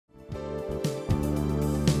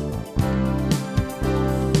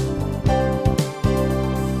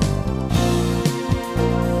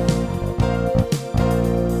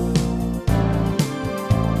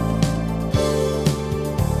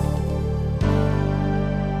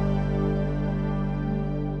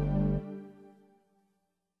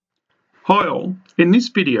Hi all, in this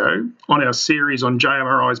video on our series on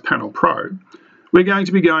JMRI's Panel Pro, we're going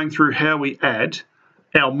to be going through how we add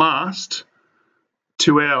our mast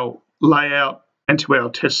to our layout and to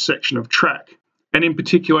our test section of track, and in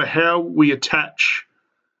particular how we attach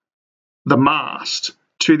the mast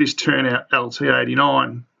to this turnout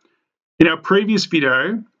LT89. In our previous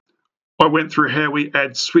video, I went through how we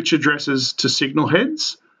add switch addresses to signal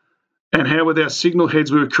heads and how with our signal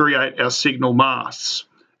heads we would create our signal masts.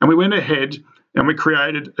 And we went ahead and we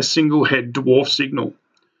created a single head dwarf signal.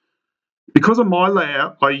 Because of my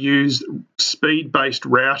layout, I used speed-based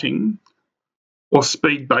routing or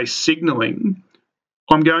speed-based signalling.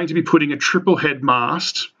 I'm going to be putting a triple head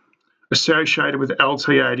mast associated with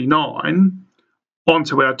LT89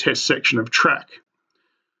 onto our test section of track.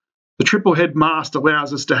 The triple head mast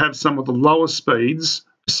allows us to have some of the lower speeds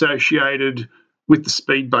associated with the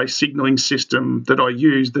speed-based signalling system that I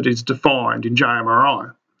use that is defined in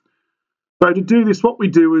JMRI. So to do this, what we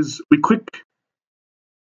do is we click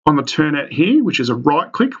on the turnout here, which is a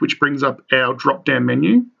right click, which brings up our drop-down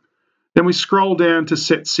menu. Then we scroll down to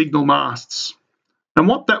set signal masts. And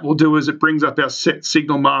what that will do is it brings up our set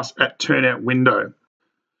signal mast at turnout window,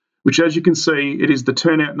 which as you can see, it is the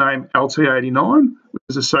turnout name LT89, which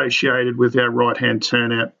is associated with our right-hand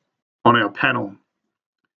turnout on our panel.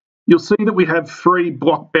 You'll see that we have 3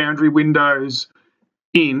 block boundary windows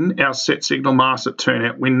in our set signal mast at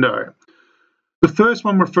turnout window. The first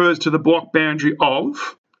one refers to the block boundary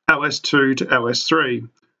of LS2 to LS3.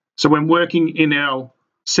 So when working in our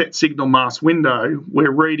set signal mast window, we're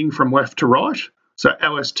reading from left to right, so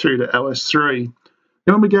LS2 to LS3.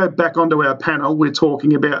 Then when we go back onto our panel, we're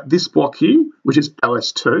talking about this block here, which is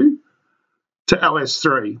LS2 to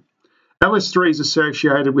LS3. LS3 is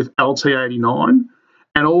associated with LT89,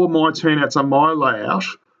 and all of my turnouts on my layout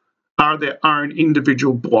are their own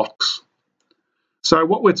individual blocks. So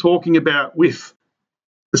what we're talking about with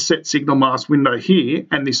the set signal mast window here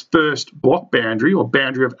and this first block boundary or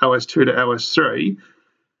boundary of LS2 to LS3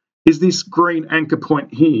 is this green anchor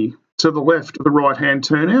point here to the left of the right-hand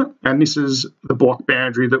turnout, and this is the block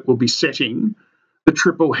boundary that we'll be setting the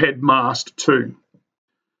triple head mast to.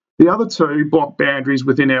 The other 2 block boundaries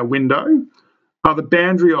within our window are the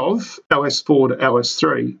boundary of LS4 to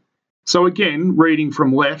LS3. So again, reading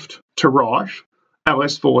from left to right,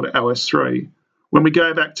 LS4 to LS3. When we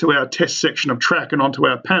go back to our test section of track and onto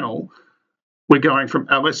our panel, we're going from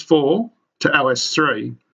LS4 to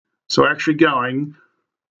LS3. So actually going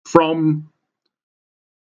from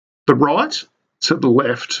the right to the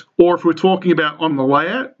left, or if we're talking about on the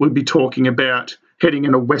layout, we'd be talking about heading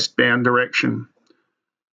in a westbound direction.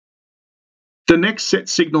 The next set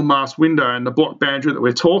signal mast window and the block boundary that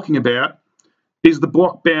we're talking about is the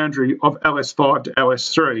block boundary of LS5 to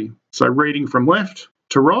LS3. So reading from left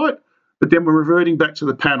to right, but then we're reverting back to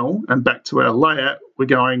the panel and back to our layout. We're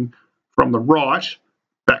going from the right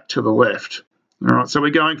back to the left. All right, so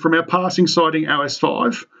we're going from our passing siding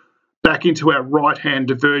LS5 back into our right-hand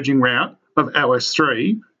diverging route of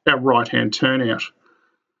LS3, our right-hand turnout.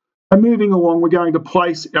 And moving along, we're going to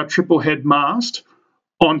place our triple head mast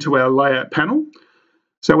onto our layout panel.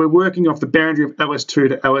 So we're working off the boundary of LS2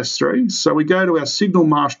 to LS3. So we go to our signal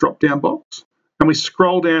mast drop-down box, and we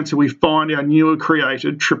scroll down till we find our newly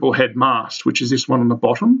created triple head mast, which is this one on the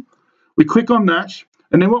bottom. We click on that,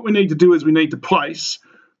 and then what we need to do is we need to place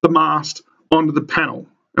the mast onto the panel.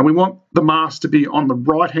 And we want the mast to be on the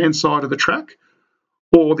right-hand side of the track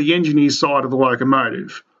or the engineer's side of the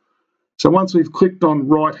locomotive. So once we've clicked on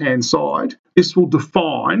right-hand side, this will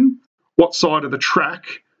define what side of the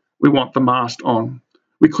track we want the mast on.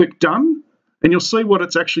 We click done, and you'll see what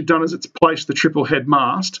it's actually done is it's placed the triple head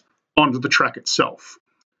mast onto the track itself.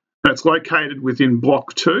 And it's located within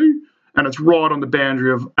block 2, and it's right on the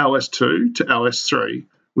boundary of LS2 to LS3,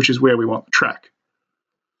 which is where we want the track.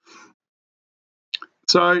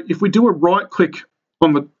 So if we do a right click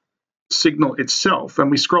on the signal itself and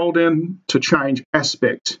we scroll down to change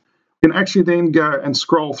aspect, we can actually then go and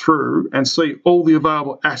scroll through and see all the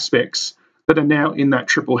available aspects that are now in that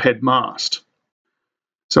triple head mast.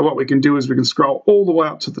 So what we can do is we can scroll all the way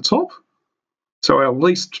up to the top, so our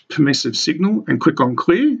least permissive signal, and click on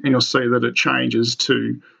clear, and you'll see that it changes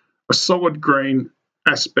to a solid green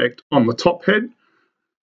aspect on the top head,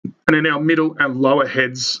 and then our middle and lower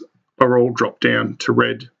heads are all dropped down to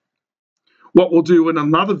red. What we'll do in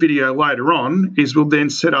another video later on is we'll then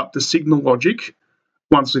set up the signal logic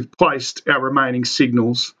once we've placed our remaining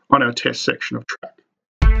signals on our test section of track.